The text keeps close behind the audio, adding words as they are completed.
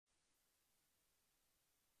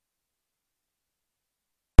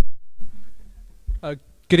Uh,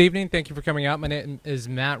 Good evening. Thank you for coming out. My name is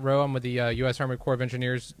Matt Rowe. I'm with the U.S. Army Corps of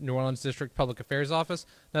Engineers New Orleans District Public Affairs Office.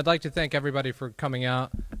 And I'd like to thank everybody for coming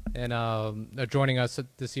out and joining us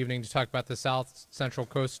this evening to talk about the South Central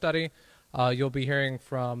Coast Study. You'll be hearing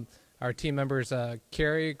from our team members,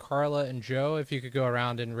 Carrie, Carla, and Joe. If you could go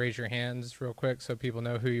around and raise your hands real quick so people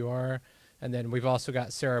know who you are. And then we've also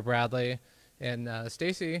got Sarah Bradley and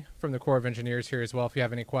Stacy from the Corps of Engineers here as well if you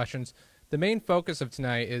have any questions. The main focus of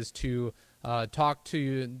tonight is to talk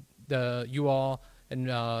to you all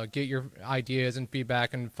and get your ideas and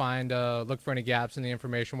feedback and find look for any gaps in the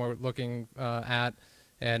information we're looking at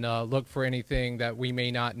and look for anything that we may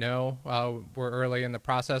not know. We're early in the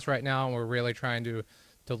process right now, and we're really trying to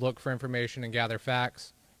look for information and gather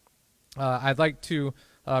facts. I'd like to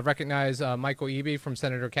recognize Michael Eby from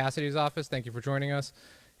Senator Cassidy's office. Thank you for joining us,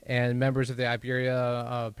 and members of the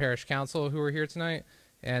Iberia Parish Council who are here tonight.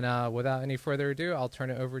 And without any further ado, I'll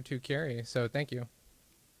turn it over to Carrie. So thank you.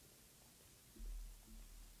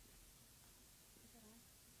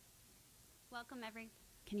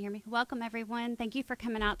 Can you hear me? Welcome, everyone. Thank you for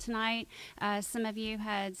coming out tonight. Some of you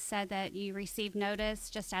had said that you received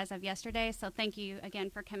notice just as of yesterday, so thank you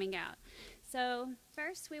again for coming out. So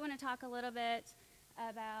first, we want to talk a little bit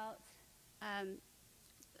about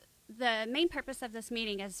the main purpose of this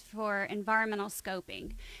meeting is for environmental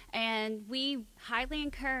scoping, and we highly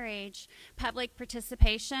encourage public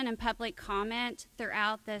participation and public comment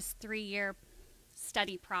throughout this 3-year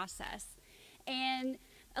study process. And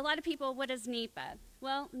a lot of people, what is NEPA?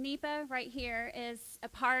 Well, NEPA right here is a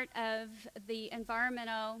part of the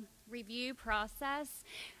environmental review process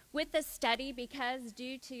with the study, because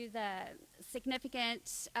due to the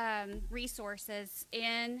significant resources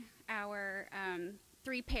in our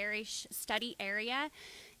 3-parish study area,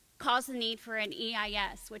 caused the need for an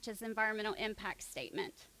EIS, which is Environmental Impact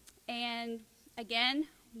Statement. And again,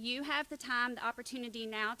 you have the time, the opportunity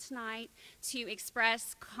now tonight to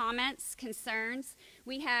express comments, concerns.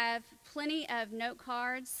 We have plenty of note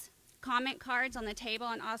cards, comment cards on the table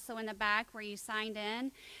and also in the back where you signed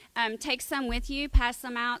in. Take some with you, pass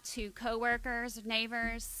them out to coworkers,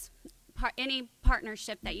 neighbors, any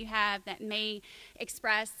partnership that you have that may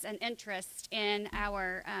express an interest in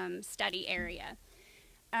our study area.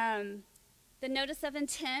 The notice of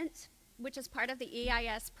intent, which is part of the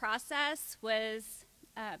EIS process, was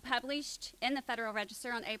published in the Federal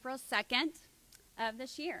Register on April 2nd of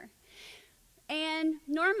this year. And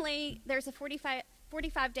normally there's a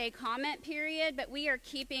 45-day comment period, but we are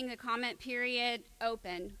keeping the comment period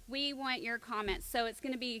open. We want your comments, so it's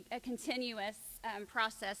going to be a continuous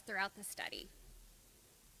process throughout the study.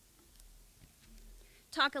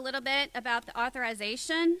 Talk a little bit about the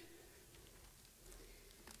authorization.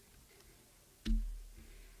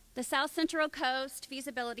 The South Central Coast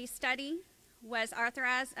Feasibility Study was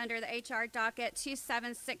authorized under the HR docket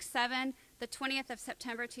 2767, the 20th of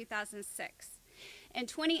September 2006. In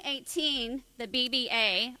 2018, the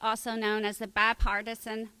BBA, also known as the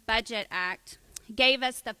Bipartisan Budget Act, gave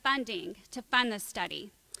us the funding to fund the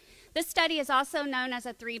study. This study is also known as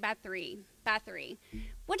a 3x3.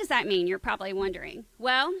 What does that mean, you're probably wondering?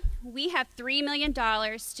 Well, we have $3 million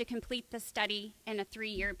to complete the study in a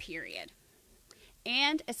 3-year period,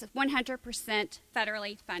 and it's 100%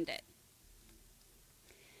 federally funded.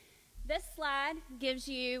 This slide gives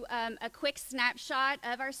you a quick snapshot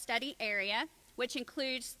of our study area, which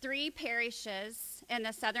includes 3 parishes in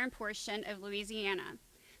the southern portion of Louisiana,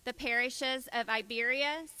 the parishes of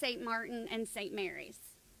Iberia, St. Martin, and St. Mary's.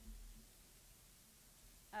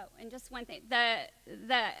 Oh, and just one thing, the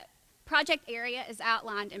project area is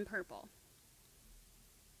outlined in purple.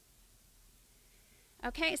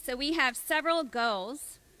 Okay, so we have several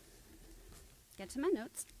goals. Get to my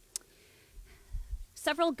notes.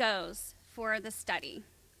 Several goals for the study.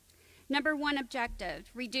 Number 1 objective,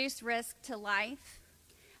 reduce risk to life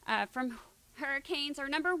from hurricanes. Our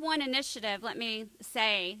number 1 initiative, let me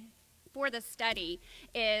say, for the study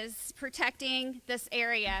is protecting this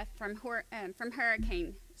area from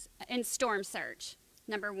hurricanes and storm surge,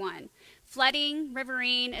 number 1. Flooding,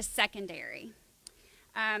 riverine is secondary.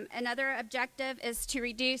 Another objective is to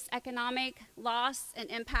reduce economic loss and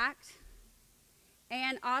impact,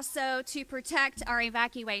 and also to protect our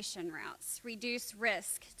evacuation routes, reduce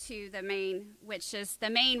risk to the main, which is the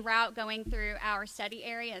main route going through our study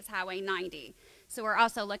area is Highway 90. So we're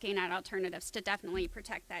also looking at alternatives to definitely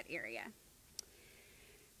protect that area.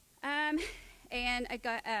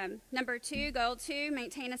 Number 2, goal 2,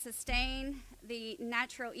 maintain and sustain the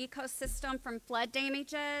natural ecosystem from flood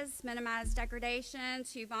damages, minimize degradation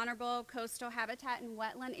to vulnerable coastal habitat and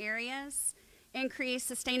wetland areas, increase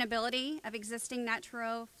sustainability of existing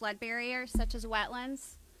natural flood barriers such as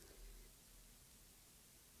wetlands.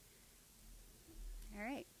 All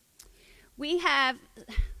right. We have,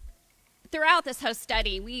 throughout this whole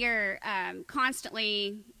study, we are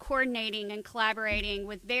constantly coordinating and collaborating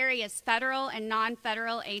with various federal and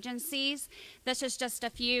non-federal agencies. This is just a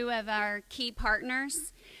few of our key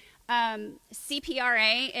partners.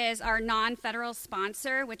 CPRA is our non-federal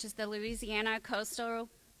sponsor, which is the Louisiana Coastal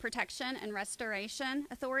Protection and Restoration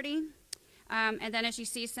Authority. And then as you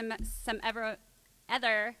see some other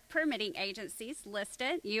permitting agencies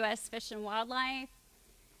listed, U.S. Fish and Wildlife,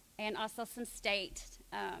 and also some state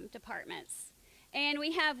departments. And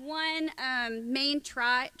we have one main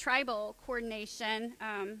tribal coordination,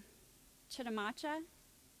 Chitimacha,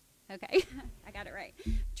 okay, I got it right,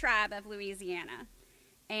 tribe of Louisiana.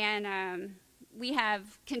 And we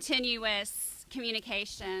have continuous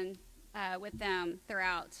communication with them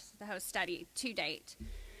throughout the whole study to date.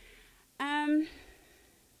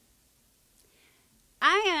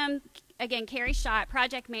 I am, again, Carrie Schott,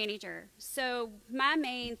 project manager. So my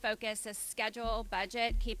main focus is schedule,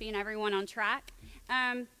 budget, keeping everyone on track.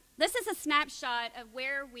 This is a snapshot of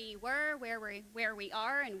where we were, where we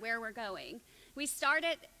are, and where we're going. We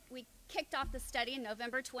kicked off the study in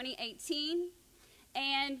November 2018.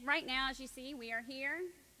 And right now, as you see, we are here.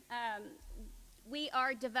 We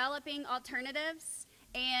are developing alternatives.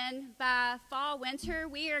 And by fall, winter,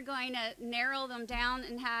 we are going to narrow them down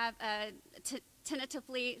and have a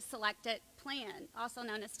tentatively selected plan, also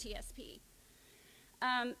known as TSP.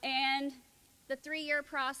 And the 3-year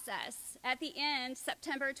process. At the end,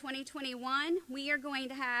 September 2021, we are going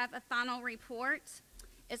to have a final report.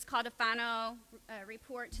 It's called a final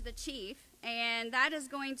report to the chief, and that is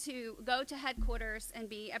going to go to headquarters and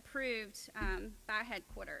be approved by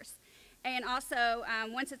headquarters. And also,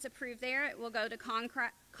 once it's approved there, it will go to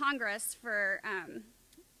Congress for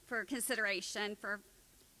consideration for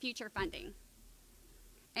future funding.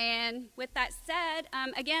 And with that said,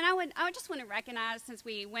 again, I would just want to recognize, since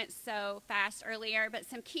we went so fast earlier, but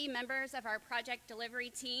some key members of our project delivery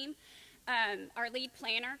team. Our lead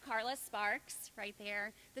planner, Carla Sparks, right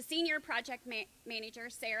there. The senior project manager,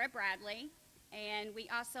 Sarah Bradley. And we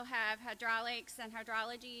also have hydraulics and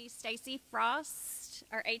hydrology, Stacy Frost,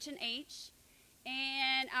 our H&H.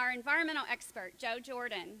 And our environmental expert, Joe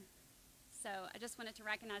Jordan. So I just wanted to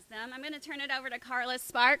recognize them. I'm going to turn it over to Carla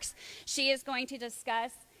Sparks. She is going to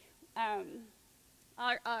discuss the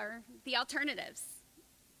alternatives.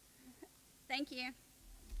 Thank you.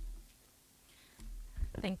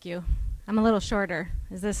 Thank you. I'm a little shorter.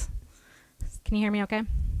 Can you hear me okay?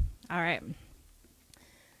 All right.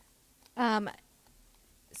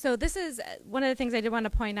 So this is one of the things I did want to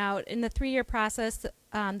point out. In the 3-year process,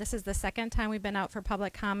 this is the second time we've been out for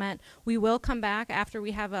public comment. We will come back after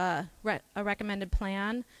we have a recommended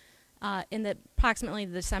plan in the approximately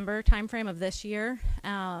the December timeframe of this year,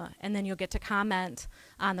 and then you'll get to comment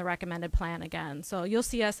on the recommended plan again. So you'll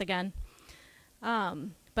see us again.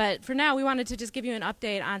 But for now, we wanted to just give you an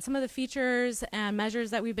update on some of the features and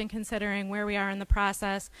measures that we've been considering, where we are in the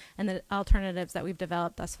process, and the alternatives that we've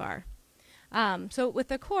developed thus far. So with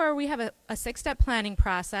the Corps, we have a 6-step planning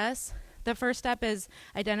process. The first step is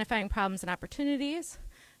identifying problems and opportunities.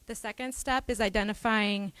 The second step is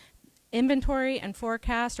identifying inventory and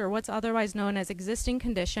forecast, or what's otherwise known as existing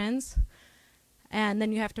conditions. And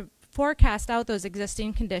then you have to forecast out those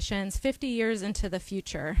existing conditions 50 years into the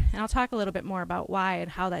future. And I'll talk a little bit more about why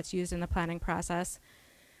and how that's used in the planning process.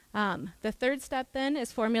 The third step then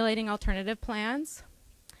is formulating alternative plans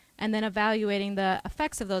and then evaluating the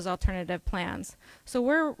effects of those alternative plans. So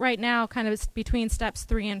we're right now kind of between steps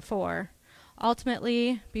 3 and 4.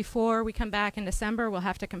 Ultimately, before we come back in December, we'll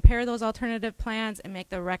have to compare those alternative plans and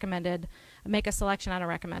make a selection on a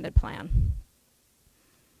recommended plan.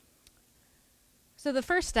 So the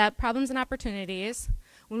first step, problems and opportunities.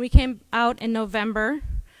 When we came out in November,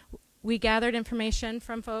 we gathered information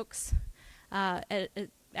from folks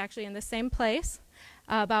actually in the same place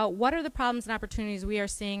about what are the problems and opportunities we are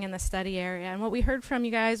seeing in the study area. And what we heard from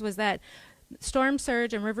you guys was that storm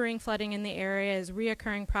surge and riverine flooding in the area is a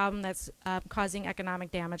reoccurring problem that's causing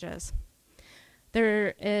economic damages.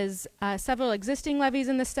 There is several existing levees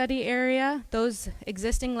in the study area. Those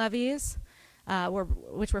existing levees,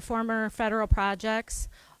 which were former federal projects,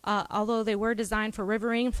 although they were designed for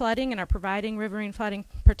riverine flooding and are providing riverine flooding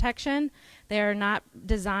protection, they are not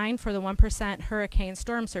designed for the 1% hurricane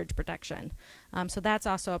storm surge protection. So that's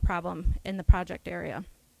also a problem in the project area.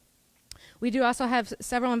 We do also have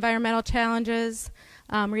several environmental challenges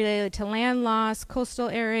related to land loss, coastal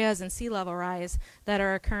areas, and sea level rise that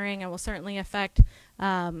are occurring and will certainly affect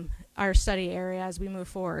our study area as we move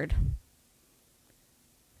forward.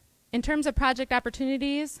 In terms of project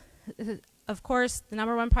opportunities, of course, the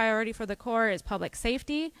 #1 priority for the Corps is public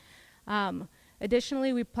safety.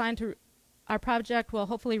 Additionally, our project will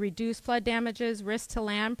hopefully reduce flood damages, risk to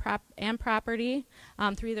land and property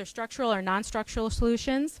through either structural or non-structural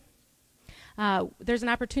solutions. There's an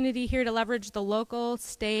opportunity here to leverage the local,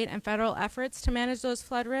 state, and federal efforts to manage those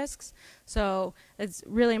flood risks. So it's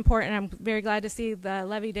really important. I'm very glad to see the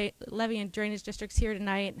levee and drainage districts here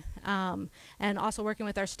tonight, and also working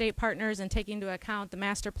with our state partners and taking into account the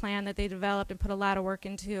master plan that they developed and put a lot of work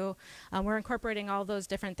into. We're incorporating all those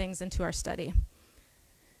different things into our study.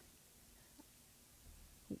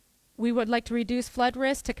 We would like to reduce flood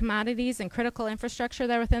risk to commodities and critical infrastructure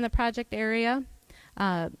that are within the project area,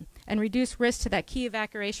 and reduce risk to that key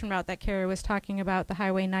evacuation route that Carrie was talking about, the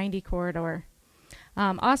Highway 90 corridor.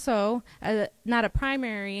 Also, not a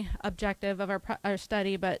primary objective of our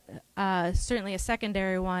study, but certainly a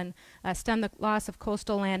secondary one, stem the loss of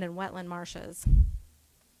coastal land and wetland marshes.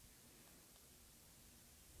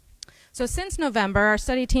 So since November, our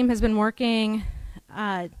study team has been working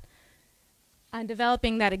on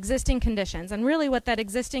developing that existing conditions, and really what that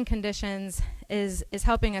existing conditions is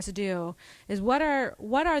helping us do is what are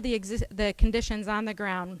the conditions on the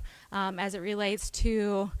ground as it relates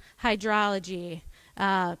to hydrology,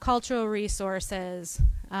 cultural resources,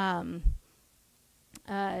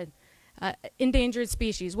 endangered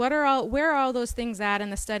species. Where are all those things at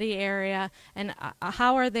in the study area, and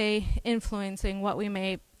how are they influencing what we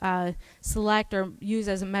may select or use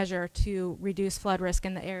as a measure to reduce flood risk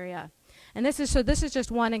in the area? And this is just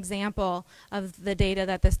one example of the data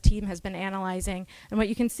that this team has been analyzing. And what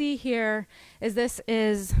you can see here is this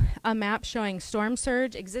is a map showing storm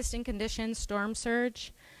surge, existing conditions, storm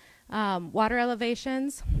surge, water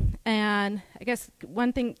elevations. And I guess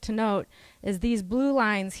one thing to note is these blue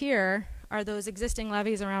lines here are those existing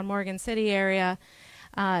levees around Morgan City area.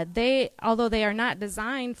 Although they are not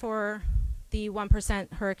designed for the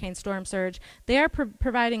 1% hurricane storm surge, they are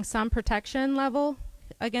providing some protection level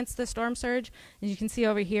against the storm surge. As you can see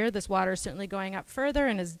over here, this water is certainly going up further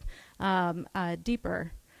and is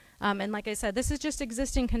deeper. And like I said, this is just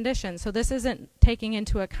existing conditions, so this isn't taking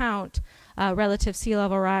into account relative sea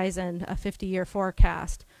level rise and a 50-year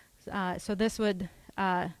forecast. So this would,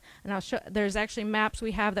 and I'll show, there's actually maps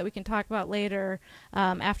we have that we can talk about later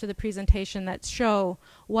after the presentation that show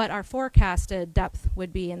what our forecasted depth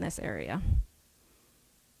would be in this area.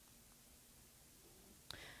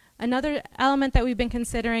 Another element that we've been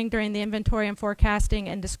considering during the inventory and forecasting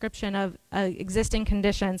and description of existing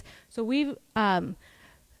conditions. So we've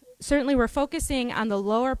certainly we're focusing on the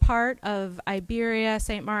lower part of Iberia,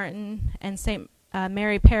 St. Martin, and St.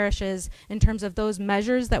 Mary parishes in terms of those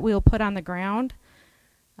measures that we'll put on the ground.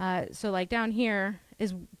 So like down here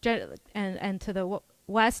is, and to the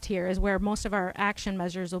west here is where most of our action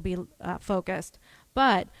measures will be focused.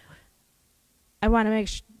 But I want to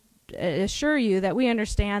assure you that we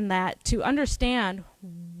understand that to understand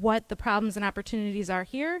what the problems and opportunities are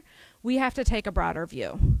here, we have to take a broader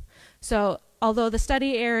view. So although the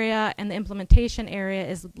study area and the implementation area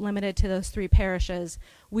is limited to those 3 parishes,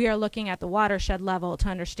 we are looking at the watershed level to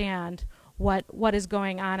understand what is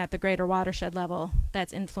going on at the greater watershed level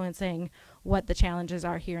that's influencing what the challenges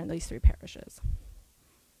are here in these 3 parishes.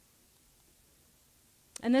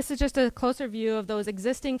 And this is just a closer view of those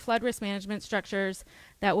existing flood risk management structures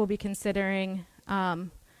that we'll be considering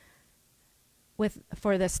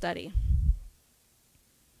for this study.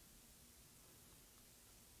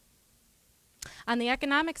 On the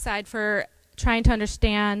economic side, for trying to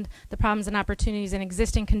understand the problems and opportunities and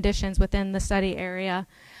existing conditions within the study area,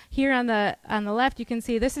 here on the left you can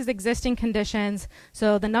see this is existing conditions.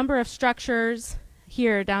 So the number of structures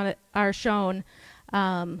here down are shown.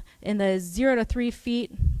 In the 0 to 3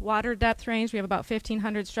 feet water depth range, we have about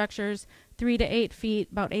 1,500 structures. 3 to 8 feet,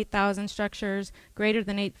 about 8,000 structures. Greater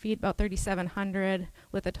than 8 feet, about 3,700,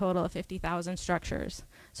 with a total of 50,000 structures.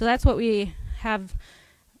 So that's what we have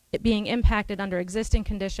it being impacted under existing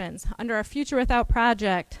conditions. Under our Future Without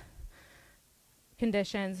project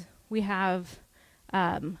conditions, we have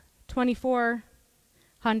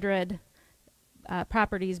 2,400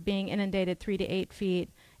 properties being inundated 3 to 8 feet.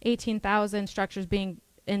 18,000 structures being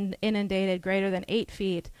inundated greater than 8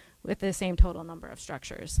 feet with the same total number of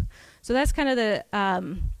structures. So that's kind of the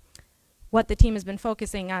what the team has been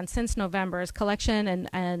focusing on since November, is collection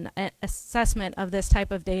and assessment of this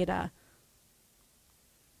type of data.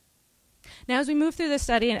 Now as we move through the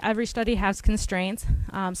study, and every study has constraints,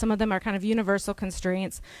 some of them are kind of universal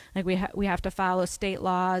constraints, like we have to follow state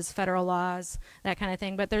laws, federal laws, that kind of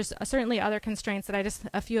thing, but there's certainly other constraints that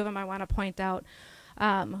a few of them I want to point out.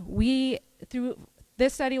 Through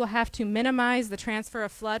this study, we'll have to minimize the transfer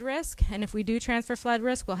of flood risk, and if we do transfer flood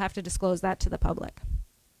risk, we'll have to disclose that to the public.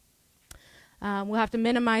 We'll have to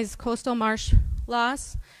minimize coastal marsh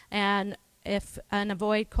loss and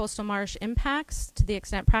avoid coastal marsh impacts to the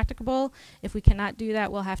extent practicable. If we cannot do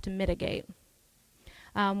that, we'll have to mitigate.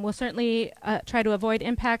 We'll certainly try to avoid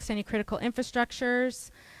impacts to any critical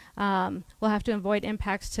infrastructures. We'll have to avoid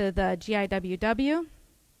impacts to the GIWW.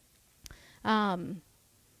 And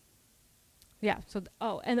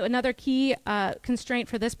another key constraint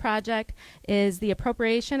for this project is the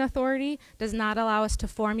appropriation authority does not allow us to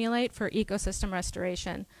formulate for ecosystem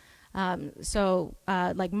restoration.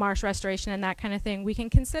 Like marsh restoration and that kind of thing, we can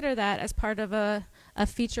consider that as part of a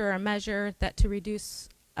feature or a measure that to reduce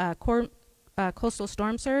coastal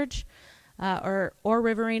storm surge or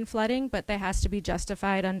riverine flooding, but that has to be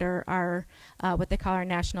justified under our what they call our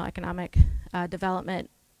National Economic Development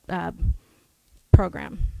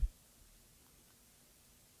Program.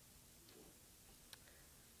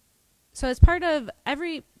 So as part of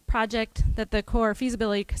every project that the Corps,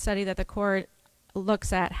 feasibility study that the Corps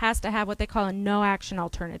looks at, has to have what they call a no-action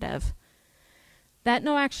alternative. That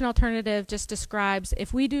no-action alternative just describes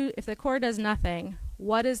if the Corps does nothing,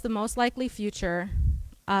 what is the most likely future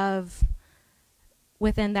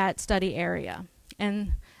within that study area.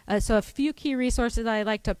 And so a few key resources that I'd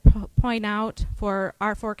like to point out for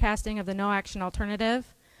our forecasting of the no-action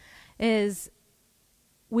alternative is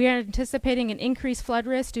we are anticipating an increased flood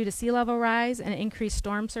risk due to sea level rise and increased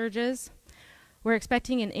storm surges. We're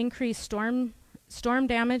expecting an increased storm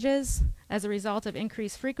damages as a result of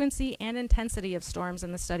increased frequency and intensity of storms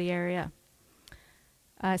in the study area.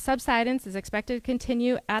 Subsidence is expected to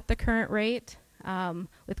continue at the current rate,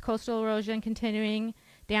 with coastal erosion continuing.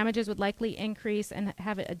 Damages would likely increase and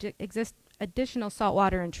have additional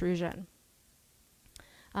saltwater intrusion.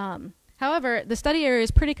 However, the study area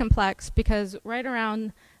is pretty complex because right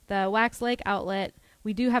around the Wax Lake outlet,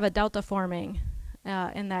 we do have a delta forming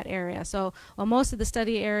in that area. So while most of the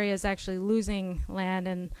study area is actually losing land,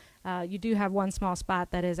 and you do have one small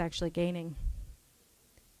spot that is actually gaining.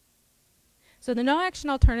 So the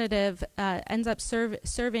no-action alternative ends up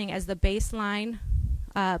serving as the baseline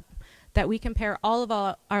that we compare all of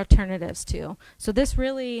our alternatives to. So this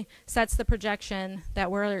really sets the projection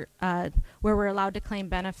that where we're allowed to claim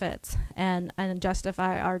benefits and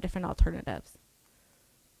justify our different alternatives.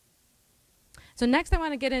 So next I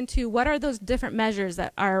want to get into what are those different measures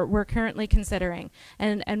that we're currently considering.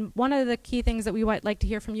 And one of the key things that we would like to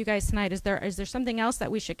hear from you guys tonight is there something else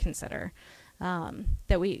that we should consider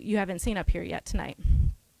that you haven't seen up here yet tonight.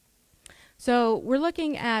 So we're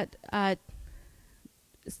looking at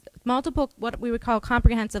multiple what we would call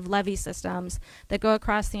comprehensive levee systems that go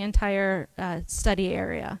across the entire study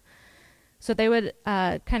area. So they would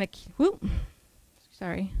kind of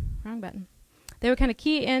They would kind of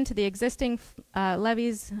key into the existing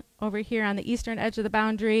levees over here on the eastern edge of the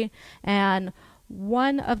boundary, and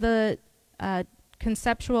one of the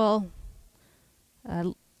conceptual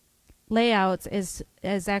layouts is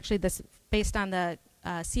actually this based on the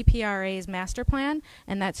CPRA's master plan,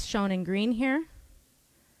 and that's shown in green here.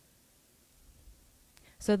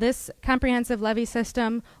 So this comprehensive levee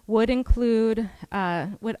system would include,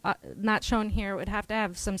 not shown here, would have to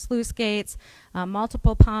have some sluice gates,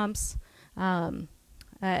 multiple pumps, and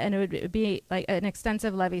it would be like an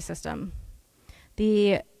extensive levee system.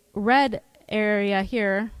 The red area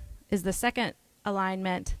here is the second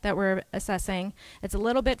alignment that we're assessing. It's a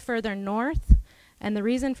little bit further north, and the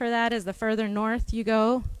reason for that is the further north you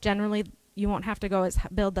go, generally you won't have to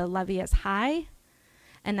build the levee as high,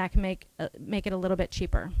 and that can make it a little bit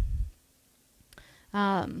cheaper.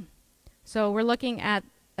 So we're looking at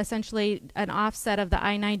essentially an offset of the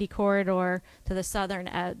I-90 corridor to the southern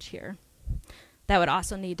edge here. That would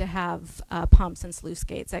also need to have pumps and sluice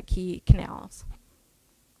gates at key canals.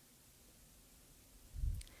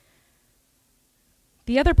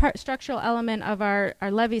 The other structural element of our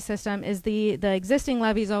levee system is the existing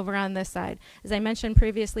levees over on this side. As I mentioned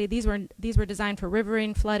previously, these were designed for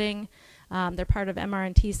riverine flooding. They're part of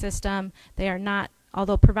MR&T system. They are not,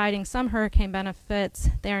 although providing some hurricane benefits,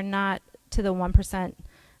 they are not to the 1%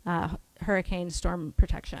 hurricane storm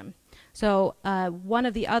protection. So one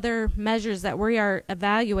of the other measures that we are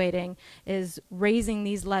evaluating is raising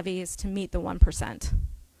these levees to meet the 1%.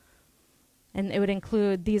 And it would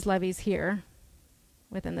include these levees here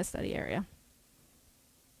within the study area.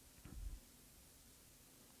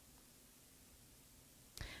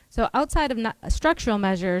 So outside of structural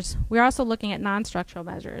measures, we're also looking at non-structural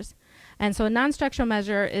measures. And so a non-structural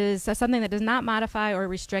measure is something that does not modify or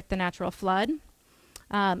restrict the natural flood.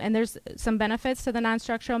 And there's some benefits to the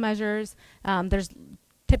non-structural measures. There's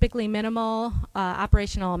typically minimal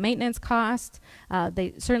operational maintenance costs.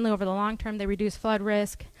 They certainly over the long term, they reduce flood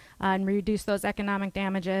risk and reduce those economic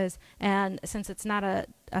damages. And since it's not a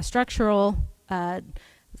structural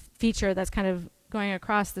feature that's kind of going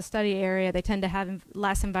across the study area, they tend to have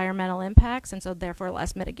less environmental impacts, and so therefore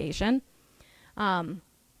less mitigation. And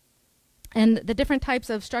the different types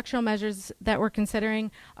of structural measures that we're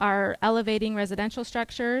considering are elevating residential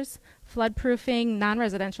structures, flood-proofing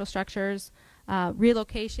non-residential structures,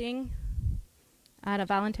 relocating on a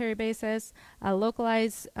voluntary basis,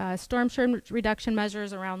 localized storm surge reduction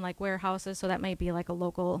measures around like warehouses, so that might be like a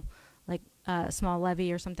local, like small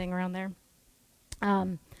levee or something around there.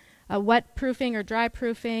 Wet proofing or dry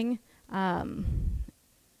proofing.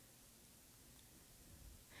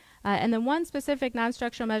 And then one specific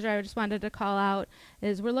non-structural measure I just wanted to call out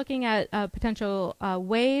is we're looking at potential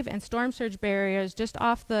wave and storm surge barriers just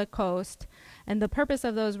off the coast. And the purpose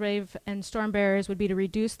of those wave and storm barriers would be to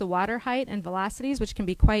reduce the water height and velocities, which can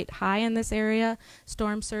be quite high in this area.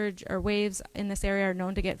 Storm surge or waves in this area are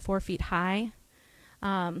known to get 4 feet high.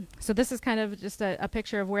 So this is kind of just a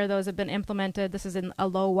picture of where those have been implemented. This is in a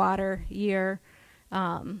low water year.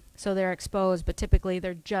 So they're exposed, but typically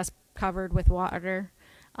they're just covered with water.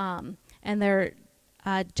 And they're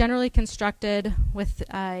generally constructed with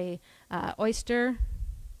oyster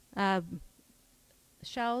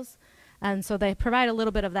shells, and so they provide a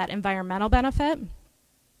little bit of that environmental benefit.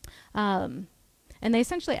 And they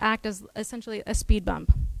essentially act as essentially a speed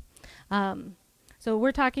bump. So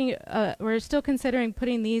we're still considering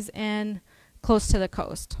putting these in close to the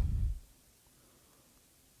coast.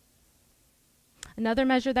 Another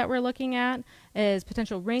measure that we're looking at is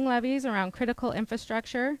potential ring levies around critical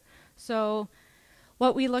infrastructure. So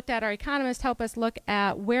what we looked at, our economists help us look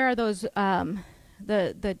at where are those,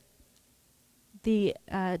 the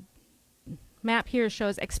map here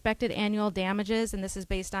shows expected annual damages, and this is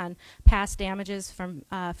based on past damages from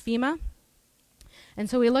FEMA. And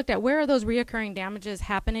so we looked at where are those reoccurring damages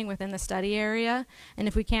happening within the study area, and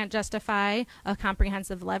if we can't justify a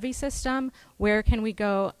comprehensive levy system, where can we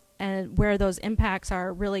go and where those impacts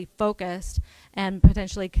are really focused and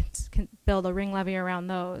potentially can build a ring levy around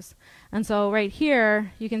those. And so right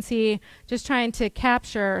here, you can see just trying to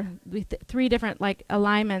capture three different like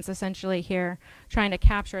alignments essentially here, trying to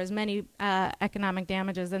capture as many economic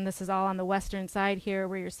damages. And this is all on the western side here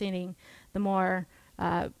where you're seeing the more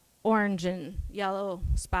orange and yellow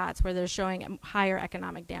spots where they're showing higher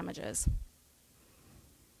economic damages.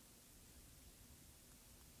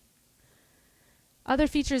 Other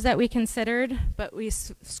features that we considered, but we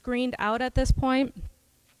screened out at this point,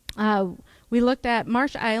 we looked at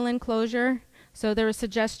Marsh Island closure. So there was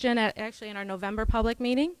suggestion actually in our November public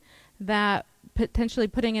meeting that potentially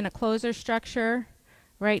putting in a closure structure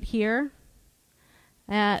right here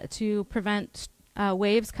to prevent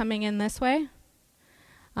waves coming in this way.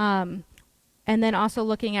 And then also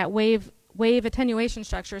looking at wave attenuation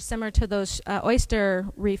structures similar to those oyster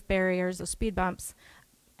reef barriers, those speed bumps,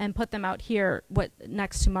 and put them out here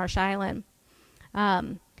next to Marsh Island.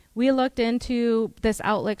 We looked into this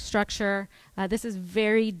outlet structure. This is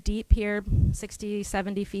very deep here, 60,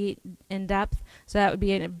 70 feet in depth. So that would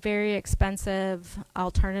be a very expensive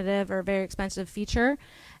alternative or a very expensive feature.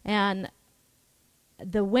 And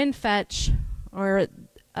the wind fetch or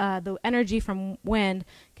the energy from wind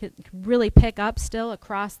could really pick up still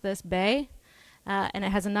across this bay. And it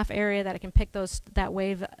has enough area that it can pick that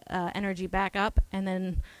wave energy back up and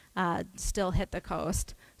then still hit the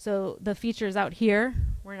coast. So the features out here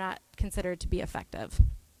were not considered to be effective.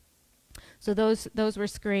 So those were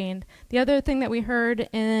screened. The other thing that we heard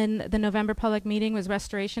in the November public meeting was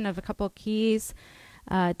restoration of a couple keys.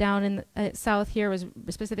 Down in the south here was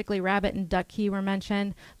specifically Rabbit and Duck Key were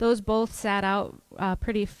mentioned. Those both sat out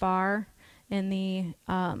pretty far in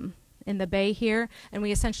the bay here, and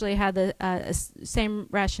we essentially had the same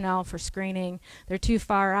rationale for screening. They're too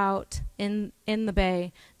far out in the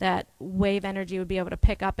bay that wave energy would be able to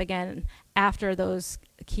pick up again after those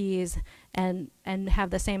keys and have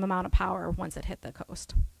the same amount of power once it hit the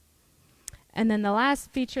coast. And then the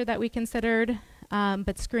last feature that we considered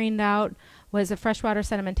but screened out was a freshwater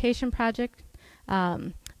sedimentation project.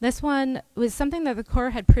 This one was something that the Corps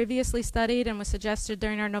had previously studied and was suggested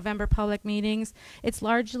during our November public meetings. It's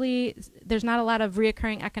largely, there's not a lot of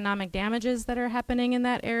reoccurring economic damages that are happening in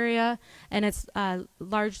that area, and it's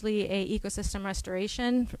largely a ecosystem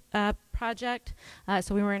restoration project,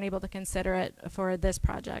 so we weren't able to consider it for this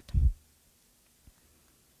project.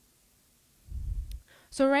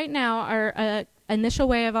 So right now, our initial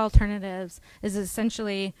way of alternatives is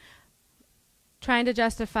essentially trying to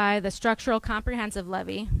justify the structural comprehensive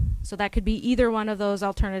levy. So that could be either one of those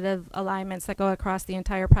alternative alignments that go across the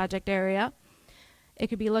entire project area. It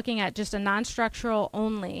could be looking at just a non-structural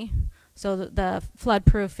only, so the flood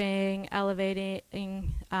proofing,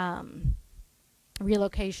 elevating,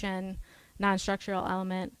 relocation, non-structural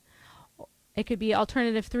element. It could be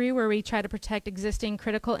alternative 3, where we try to protect existing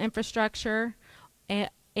critical infrastructure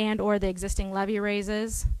and or the existing levee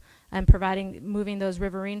raises and moving those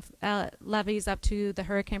riverine levees up to the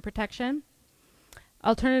hurricane protection.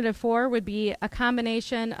 Alternative 4 would be a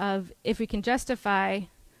combination of, if we can justify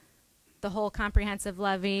the whole comprehensive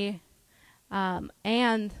levee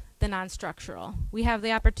and the non-structural. We have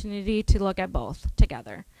the opportunity to look at both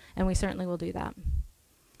together, and we certainly will do that.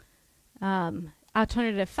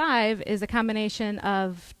 Alternative 5 is a combination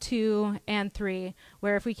of 2 and 3,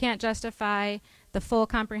 where if we can't justify the full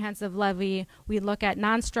comprehensive levee, we look at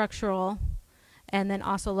non-structural and then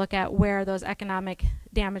also look at where those economic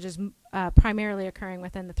damages primarily occurring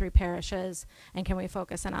within the 3 parishes, and can we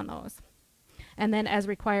focus in on those. And then as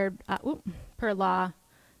required per law,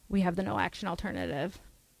 we have the no action alternative.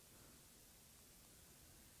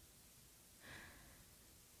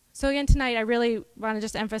 So again, tonight I really want to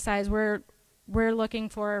just emphasize we're looking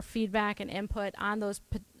for feedback and input on those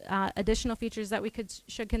additional features that we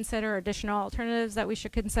should consider, additional alternatives that we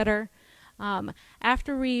should consider.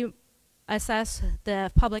 After we assess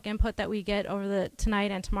the public input that we get over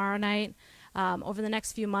tonight and tomorrow night, over the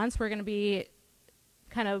next few months, we're going to be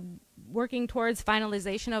kind of working towards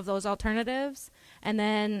finalization of those alternatives, and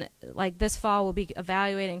then like this fall we'll be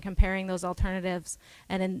evaluating, comparing those alternatives,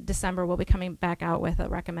 and in December we'll be coming back out with a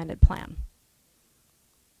recommended plan.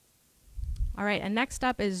 All right, and next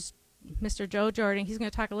up is Mr. Joe Jordan. He's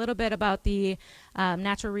going to talk a little bit about the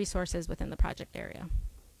natural resources within the project area.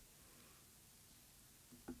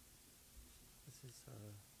 This is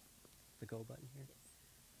the go button here.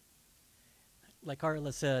 Like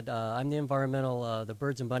Carla said, I'm the environmental, the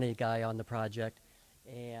birds and bunny guy on the project,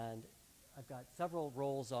 and I've got several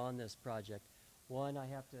roles on this project. One, I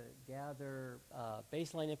have to gather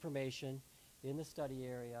baseline information in the study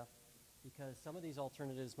area, because some of these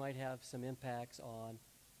alternatives might have some impacts on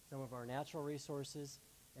some of our natural resources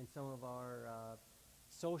and some of our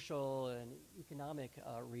social and economic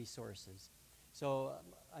resources. So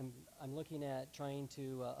I'm looking at trying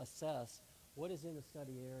to assess what is in the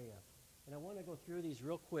study area. And I want to go through these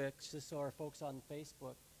real quick just so our folks on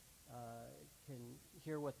Facebook can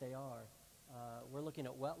hear what they are. We're looking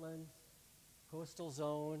at wetlands, coastal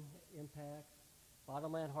zone impacts,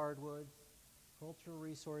 bottomland hardwoods, cultural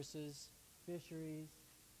resources, fisheries,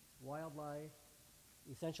 wildlife,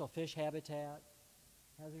 essential fish habitat,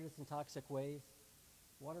 hazardous and toxic waste,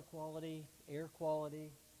 water quality, air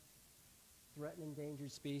quality, threatened and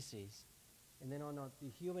endangered species. And then on the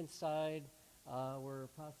human side, we're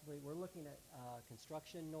looking at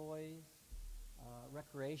construction noise,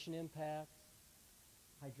 recreation impacts,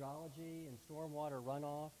 hydrology and stormwater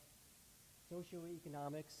runoff,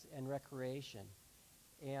 socioeconomics, and recreation.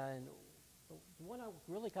 And the one I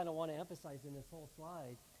really kind of want to emphasize in this whole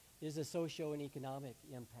slide is the socio and economic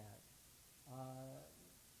impact.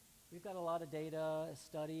 We've got a lot of data,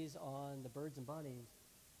 studies on the birds and bunnies,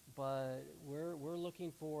 but we're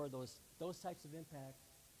looking for those types of impacts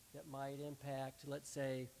that might impact, let's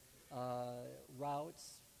say,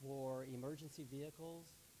 routes for emergency vehicles,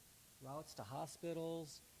 routes to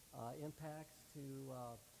hospitals, impacts to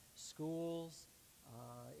schools,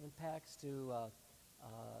 impacts to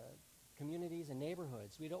communities and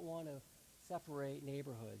neighborhoods. We don't want to separate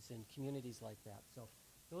neighborhoods and communities like that. So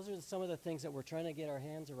those are some of the things that we're trying to get our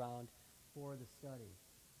hands around for the study.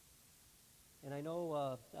 And I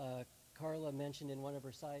know Carla mentioned in one of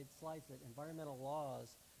her slides that environmental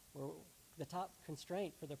laws were the top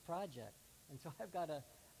constraint for the project. And so I've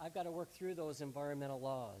got to work through those environmental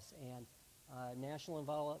laws. And National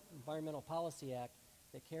Environmental Policy Act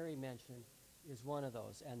that Carrie mentioned is one of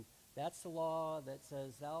those. And that's the law that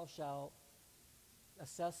says thou shalt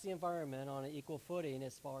assess the environment on an equal footing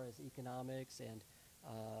as far as economics and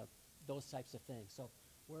those types of things. So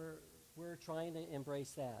we're trying to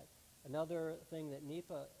embrace that. Another thing that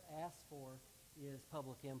NEPA asks for is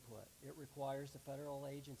public input. It requires the federal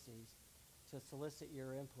agencies to solicit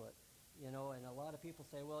your input. You know, and a lot of people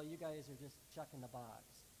say, well, you guys are just checking the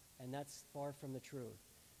box. And that's far from the truth.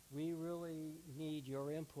 We really need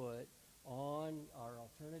your input on our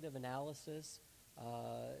alternative analysis,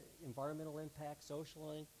 environmental impact,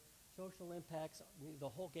 social impacts, the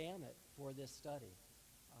whole gamut for this study.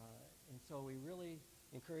 And so we really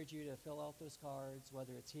encourage you to fill out those cards,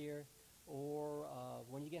 whether it's here or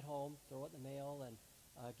when you get home, throw it in the mail and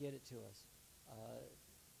get it to us.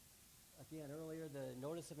 Again, earlier, the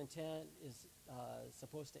notice of intent is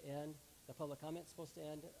supposed to end, the public comment is supposed to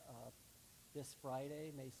end this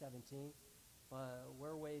Friday, May 17th, but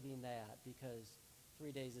we're waiving that because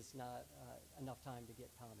 3 days is not enough time to get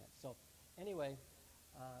comments. So anyway,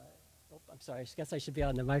 Oh, I'm sorry. I guess I should be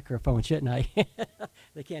on the microphone, shouldn't I?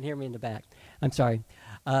 They can't hear me in the back. I'm sorry.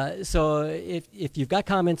 So if you've got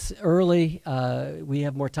comments early, we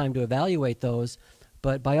have more time to evaluate those.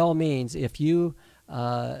 But by all means, if you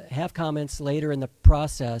have comments later in the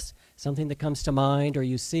process, something that comes to mind or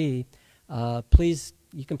you see, please,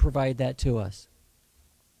 you can provide that to us.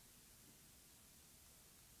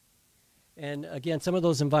 And again, some of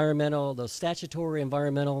those statutory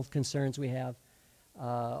environmental concerns we have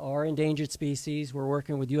are endangered species. We're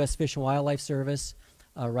working with U.S. Fish and Wildlife Service.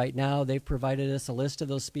 Right now, they've provided us a list of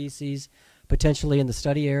those species potentially in the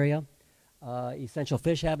study area. Essential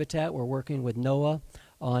fish habitat, we're working with NOAA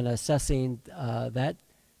on assessing that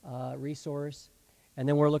resource. And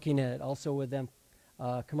then we're looking at also with them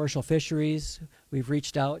commercial fisheries. We've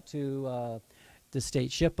reached out to the state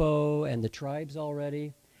SHPO and the tribes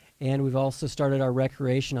already. And we've also started our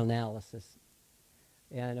recreation analysis.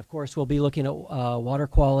 And of course, we'll be looking at water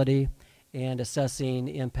quality and assessing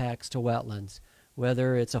impacts to wetlands,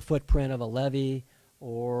 whether it's a footprint of a levee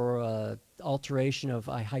or alteration of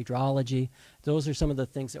hydrology. Those are some of the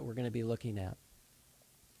things that we're going to be looking at.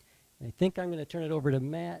 And I think I'm going to turn it over to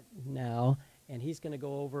Matt now, and he's going to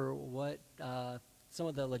go over what some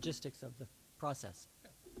of the logistics of the process.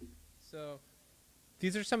 So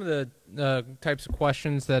these are some of the types of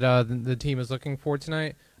questions that the team is looking for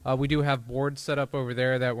tonight. We do have boards set up over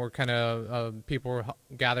there that were kind of people were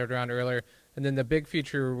gathered around earlier. And then the big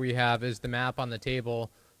feature we have is the map on the table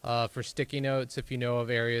for sticky notes. If you know of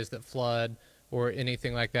areas that flood or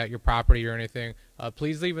anything like that, your property or anything,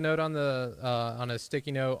 please leave a note on the on a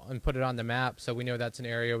sticky note and put it on the map so we know that's an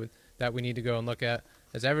area that we need to go and look at.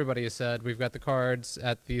 As everybody has said, we've got the cards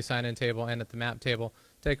at the sign-in table and at the map table.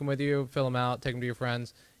 Take them with you, fill them out, take them to your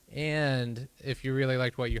friends. And if you really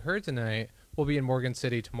liked what you heard tonight, we'll be in Morgan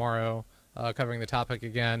City tomorrow covering the topic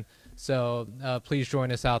again. So please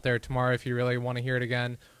join us out there tomorrow if you really want to hear it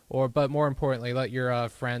again. But more importantly, let your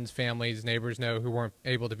friends, families, neighbors know who weren't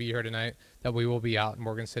able to be here tonight that we will be out in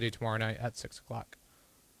Morgan City tomorrow night at 6 o'clock.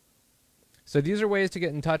 So these are ways to get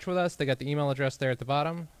in touch with us. They got the email address there at the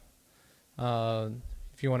bottom.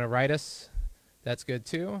 If you want to write us, that's good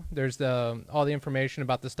too. There's all the information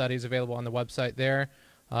about the studies available on the website there.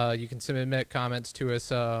 You can submit comments to us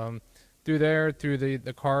through there, through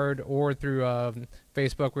the card, or through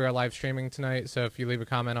Facebook. We are live streaming tonight, so if you leave a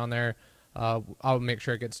comment on there, I'll make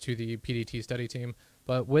sure it gets to the PDT study team.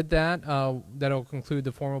 But with that, that'll conclude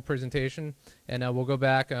the formal presentation, and we'll go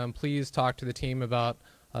back. Please talk to the team about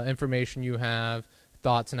information you have,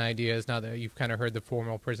 thoughts and ideas now that you've kind of heard the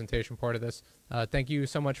formal presentation part of this. Thank you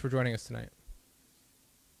so much for joining us tonight.